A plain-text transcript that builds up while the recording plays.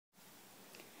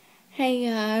Hey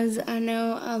guys, I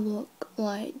know I look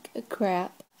like a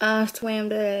crap. I swam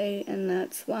today and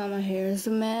that's why my hair is a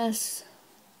mess.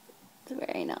 It's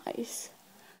very nice.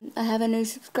 I have a new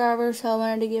subscriber, so I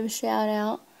wanted to give a shout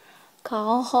out.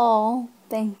 Kyle Hall,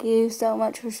 thank you so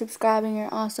much for subscribing.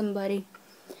 You're awesome, buddy.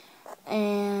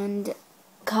 And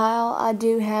Kyle, I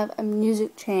do have a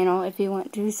music channel if you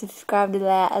want to subscribe to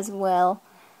that as well.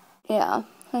 Yeah,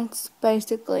 that's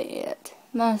basically it.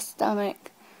 My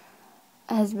stomach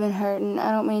has been hurting. I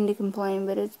don't mean to complain,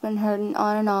 but it's been hurting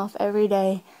on and off every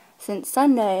day since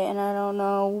Sunday, and I don't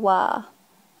know why.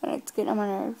 And it's getting on my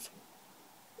nerves.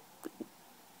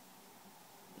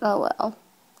 Oh well.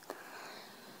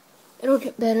 It'll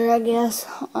get better, I guess,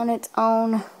 on its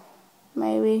own.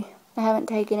 Maybe. I haven't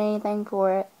taken anything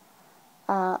for it.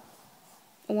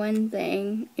 One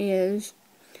thing is,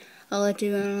 I'll let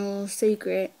you in on a little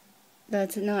secret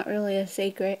that's not really a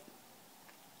secret.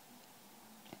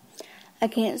 I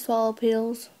can't swallow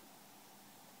pills,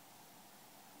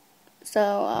 so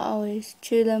I always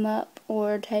chew them up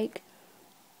or take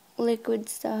liquid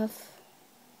stuff.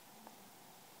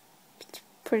 It's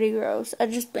pretty gross. I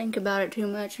just think about it too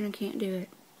much and I can't do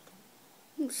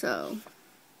it. So,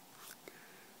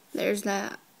 there's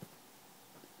that.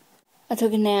 I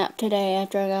took a nap today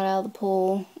after I got out of the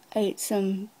pool. Ate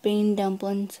some bean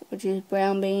dumplings, which is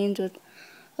brown beans with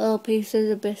little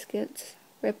pieces of biscuits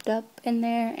ripped up in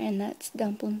there, and that's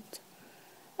dumplings.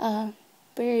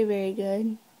 Very, very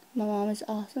good. My mom is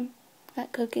awesome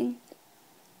at cooking.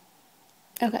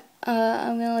 Okay,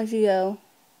 I'm gonna let you go.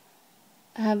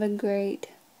 Have a great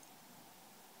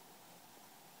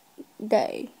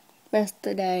day. Rest of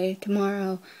the day.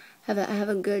 Tomorrow, have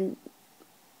a good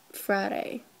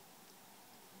Friday.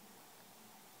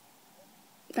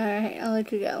 Alright, I'll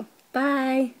let you go.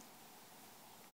 Bye!